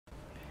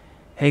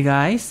Hey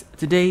guys,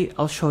 today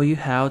I'll show you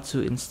how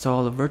to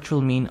install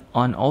Virtualmin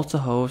on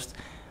AltaHost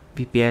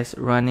VPS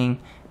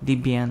running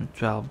Debian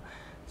 12.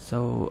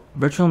 So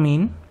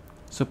Virtualmin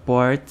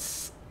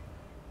supports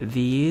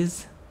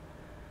these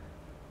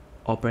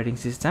operating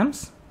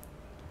systems.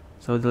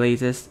 So the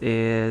latest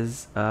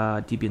is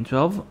Debian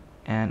 12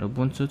 and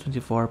Ubuntu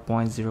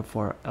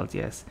 24.04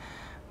 LTS.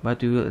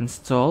 But we will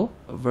install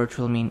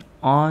Virtualmin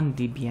on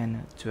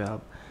Debian 12.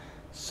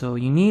 So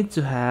you need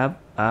to have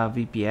a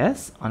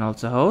VPS on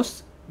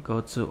AltaHost. Go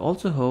to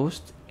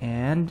AltaHost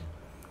and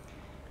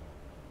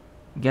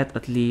get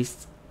at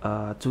least 2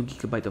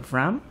 GB of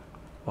RAM,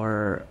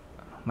 or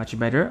much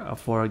better, a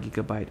 4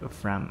 GB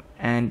of RAM.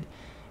 And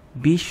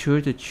be sure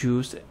to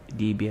choose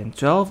Debian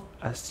 12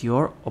 as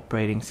your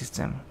operating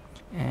system.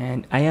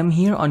 And I am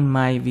here on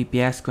my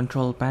VPS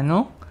control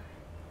panel,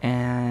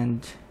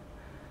 and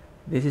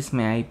this is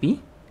my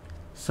IP.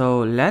 So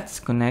let's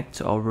connect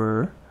to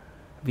our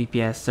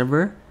VPS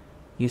server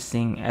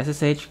using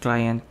SSH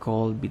client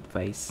called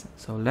Bitwise.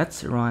 So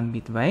let's run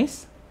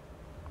Bitwise.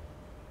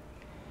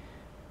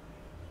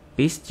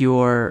 Paste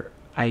your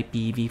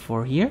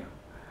IPv4 here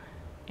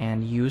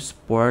and use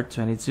port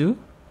 22,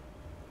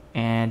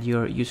 and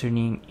your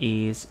username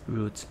is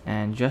root,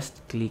 and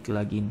just click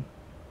login.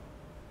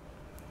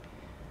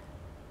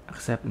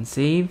 Accept and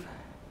save.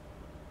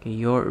 Okay,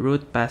 your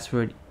root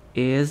password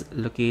is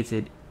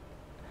located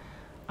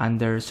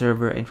under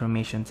server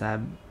information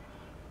tab.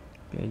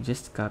 Okay,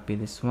 just copy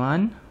this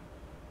one,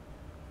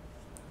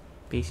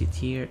 paste it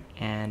here,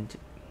 and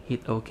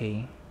hit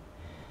OK.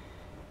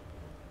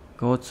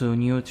 Go to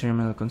new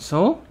terminal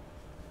console.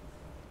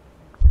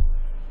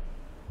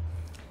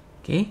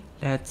 Okay,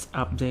 let's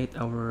update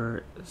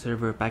our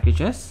server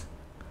packages.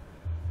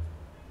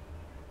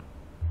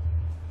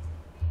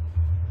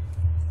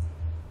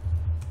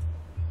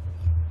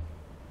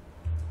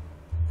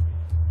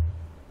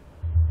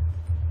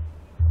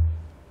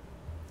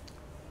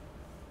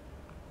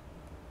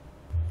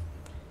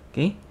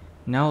 Okay,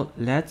 now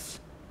let's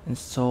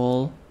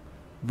install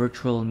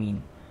Virtualmin.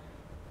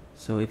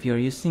 So if you're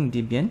using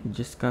Debian,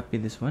 just copy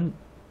this one,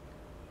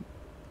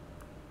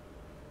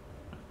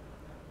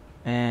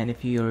 and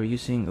if you're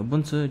using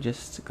Ubuntu,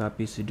 just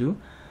copy sudo.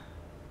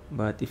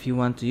 But if you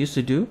want to use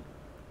sudo,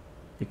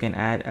 you can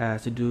add a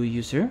sudo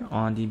user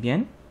on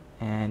Debian,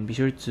 and be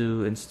sure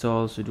to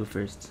install sudo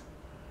first.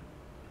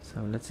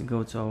 So let's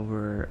go to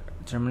our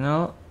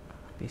terminal,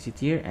 paste it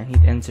here, and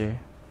hit enter.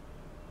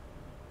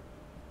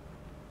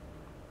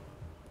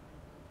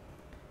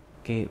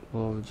 Okay,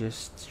 we'll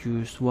just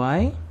choose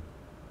Y.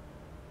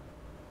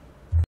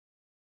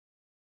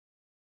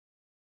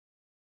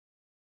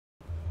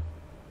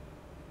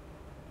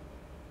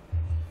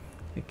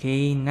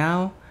 Okay,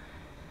 now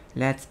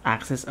let's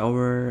access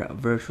our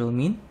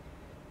Virtualmin.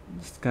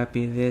 Just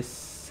copy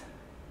this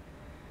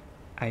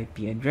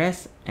IP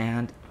address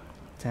and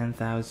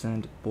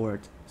 10,000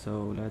 port.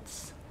 So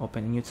let's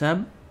open a new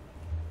tab.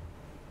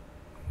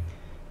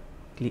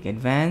 Click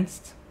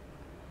advanced.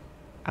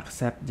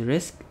 Accept the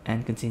risk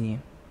and continue.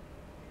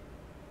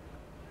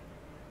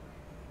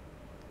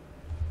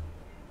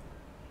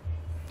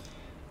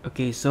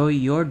 Okay, so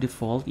your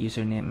default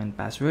username and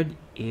password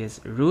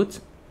is root,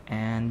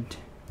 and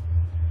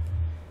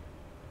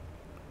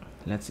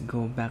let's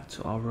go back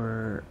to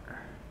our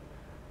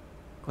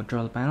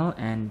control panel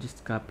and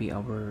just copy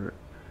our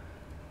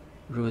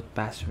root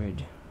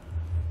password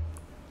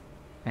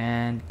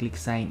and click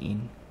sign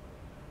in.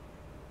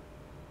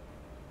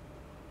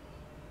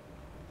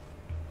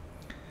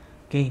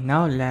 Okay,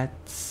 now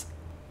let's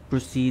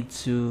proceed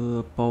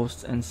to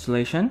post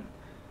installation.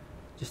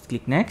 Just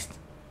click next.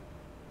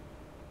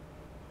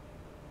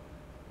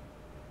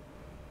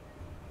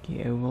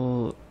 Okay, I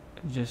will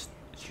just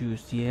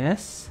choose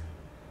yes.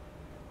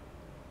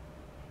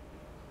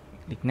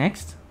 Click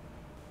next.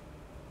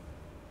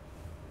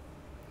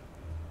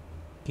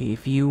 Okay,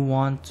 if you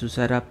want to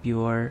set up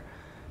your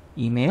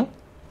email,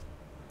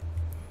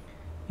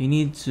 you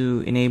need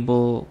to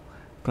enable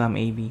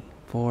ClamAB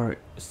for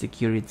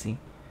security.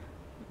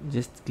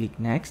 Just click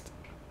next.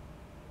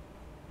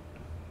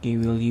 Okay,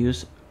 we'll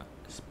use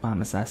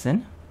Spam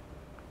Assassin.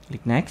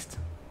 Click next.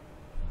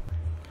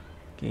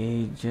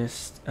 Okay,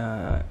 just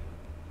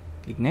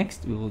click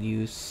next. We will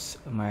use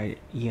my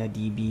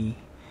MariaDB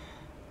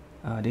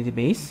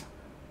database.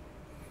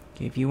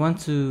 Okay, if you want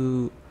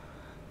to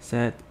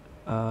set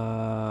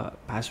a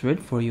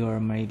password for your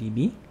MariaDB,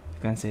 you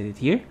can set it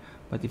here.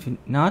 But if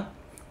not,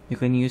 you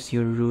can use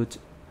your root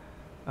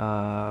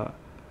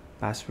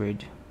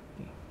password.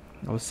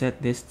 I'll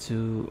set this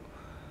to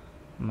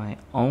my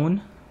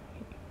own.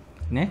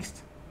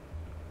 Next.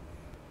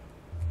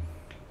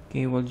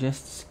 Okay, we'll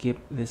just skip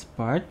this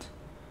part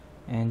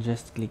and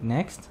just click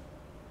next.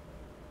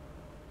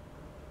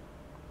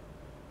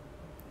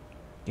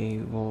 Okay,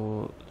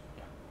 we'll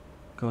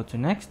go to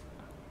next.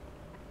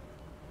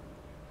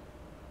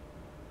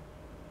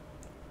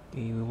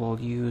 Okay, we will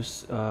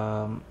use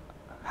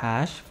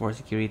hash for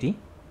security.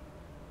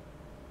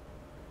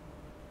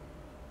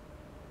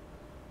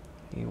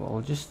 Okay,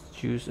 we'll just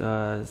choose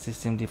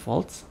system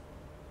defaults.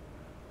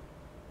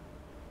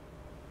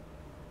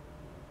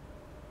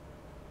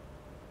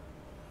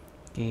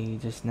 Okay,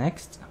 just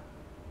next.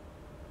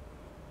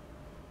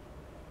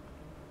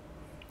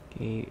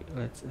 Okay,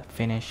 let's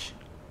finish.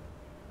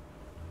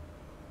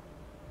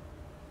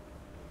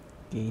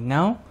 Okay,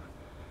 now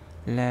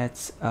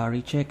let's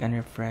recheck and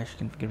refresh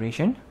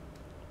configuration.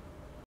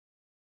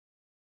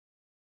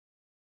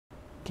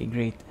 Okay,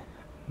 great.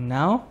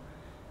 Now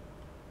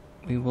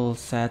we will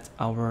set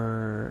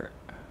our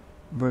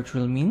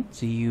Virtualmin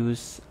to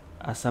use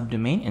a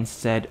subdomain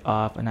instead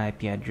of an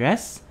IP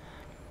address.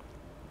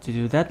 To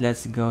do that,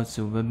 let's go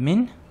to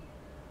webmin.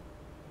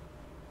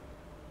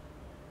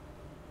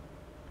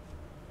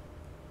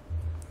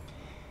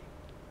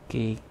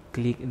 Okay,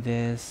 click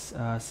this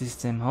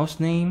system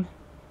hostname.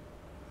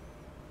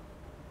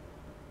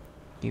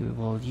 Okay, we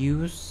will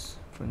use,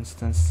 for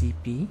instance,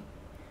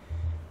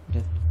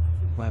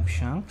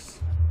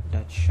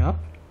 cp.webchunks.shop.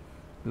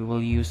 We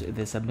will use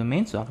the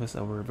subdomain to access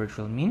our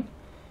Virtualmin,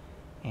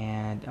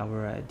 and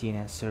our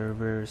DNS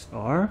servers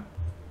or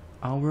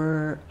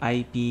our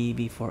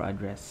IPv4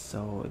 address.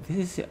 So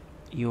this is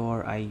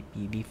your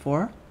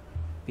IPv4.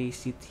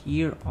 Paste it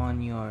here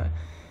on your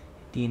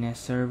DNS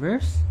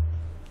servers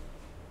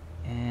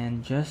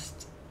and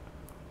just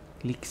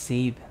click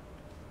save.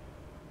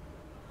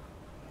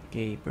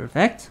 Okay,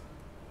 perfect.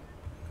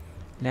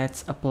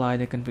 Let's apply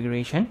the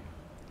configuration.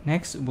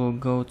 Next, we'll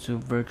go to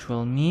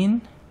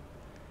Virtualmin.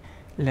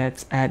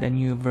 Let's add a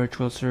new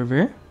virtual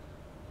server.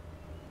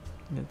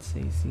 Let's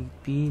say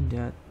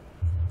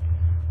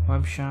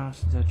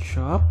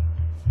cp.webchunks.shop.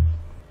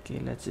 Okay,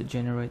 let's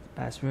generate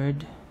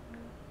password.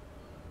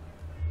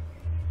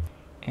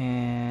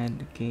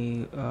 And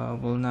okay,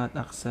 will not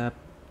accept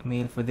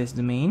mail for this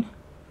domain,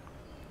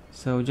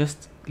 so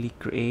just click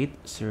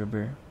create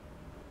server.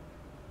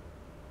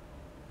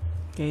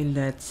 Okay,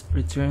 let's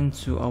return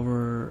to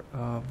our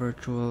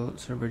virtual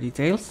server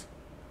details.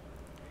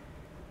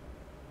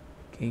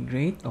 Okay,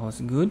 great,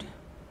 all's good.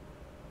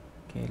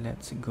 Okay,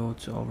 let's go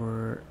to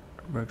our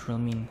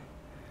Virtualmin.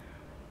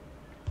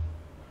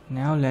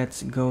 Now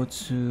let's go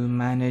to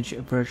manage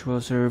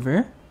virtual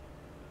server.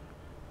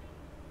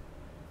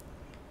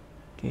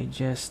 Okay,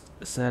 just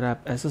set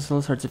up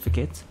SSL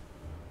certificate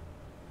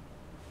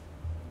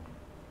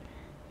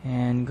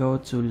and go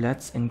to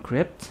let's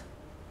encrypt,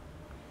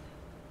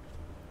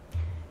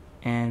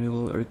 and we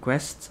will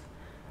request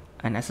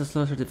an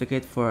SSL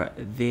certificate for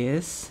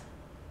this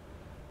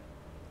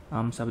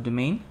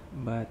subdomain,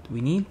 but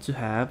we need to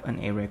have an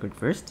A record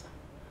first.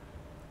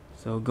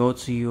 So go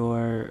to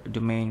your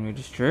domain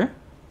register.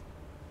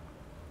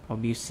 I'll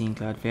be using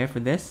Cloudflare for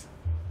this.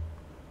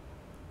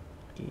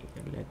 Okay,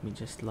 let me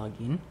just log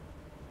in.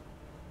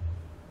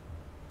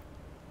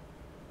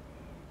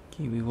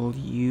 Okay, we will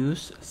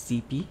use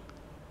CP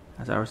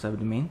as our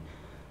subdomain.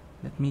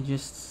 Let me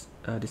just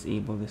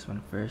disable this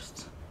one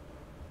first.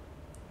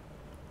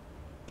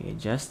 Okay,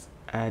 just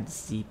add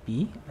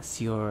CP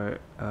as your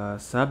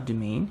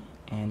subdomain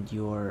and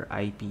your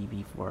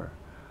IPv4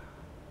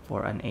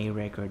 for an A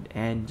record,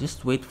 and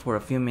just wait for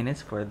a few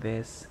minutes for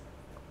this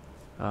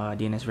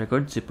DNS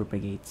record to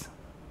propagate.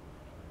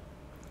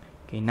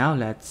 Okay, now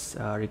let's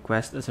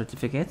request a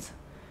certificate.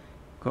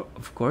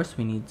 Of course,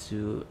 we need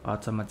to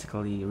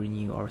automatically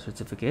renew our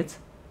certificate.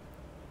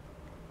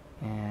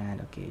 And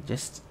okay,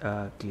 just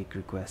click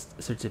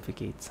request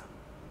certificate.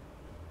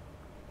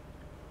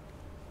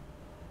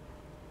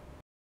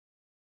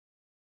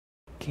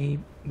 Okay,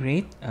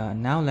 great.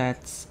 Now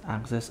let's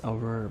access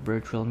our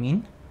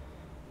Virtualmin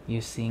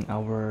using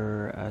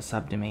our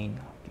subdomain.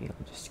 Okay,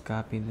 I'll just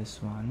copy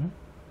this one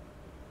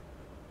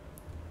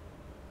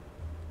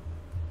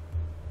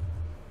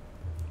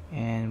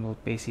and we'll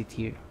paste it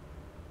here.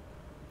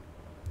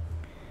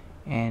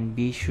 And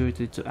be sure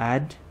to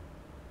add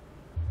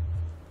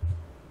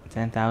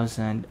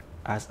 10,000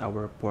 as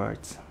our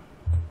port.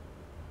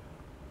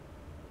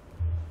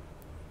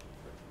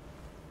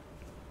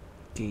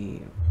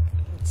 Okay,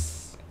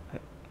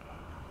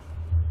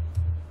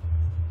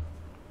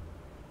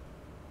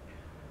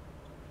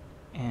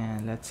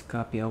 let's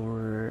copy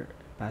our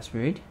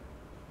password.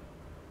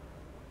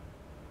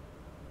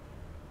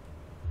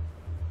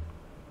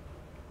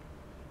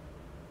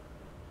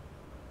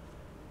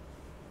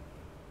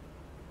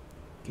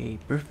 Okay,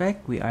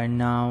 perfect. We are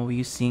now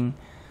using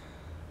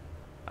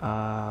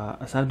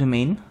a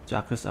subdomain to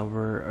access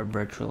our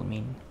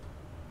Virtualmin,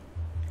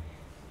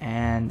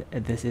 and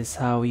this is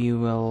how you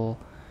will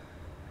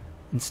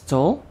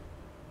install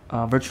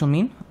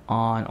Virtualmin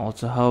on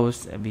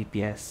AltaHost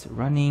VPS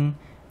running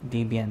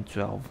Debian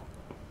 12.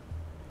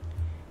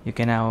 You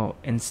can now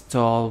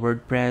install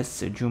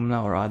WordPress,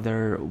 Joomla, or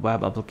other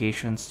web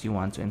applications you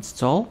want to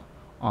install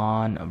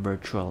on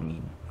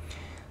Virtualmin.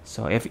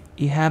 So if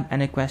you have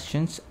any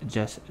questions,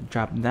 just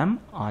drop them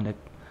on the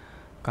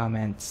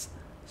comments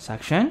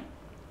section.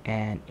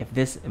 And if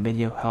this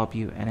video helped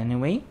you in any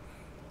way,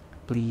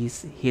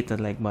 please hit the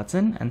like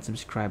button and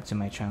subscribe to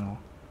my channel.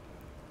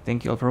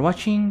 Thank you all for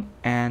watching,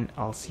 and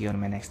I'll see you on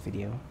my next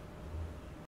video.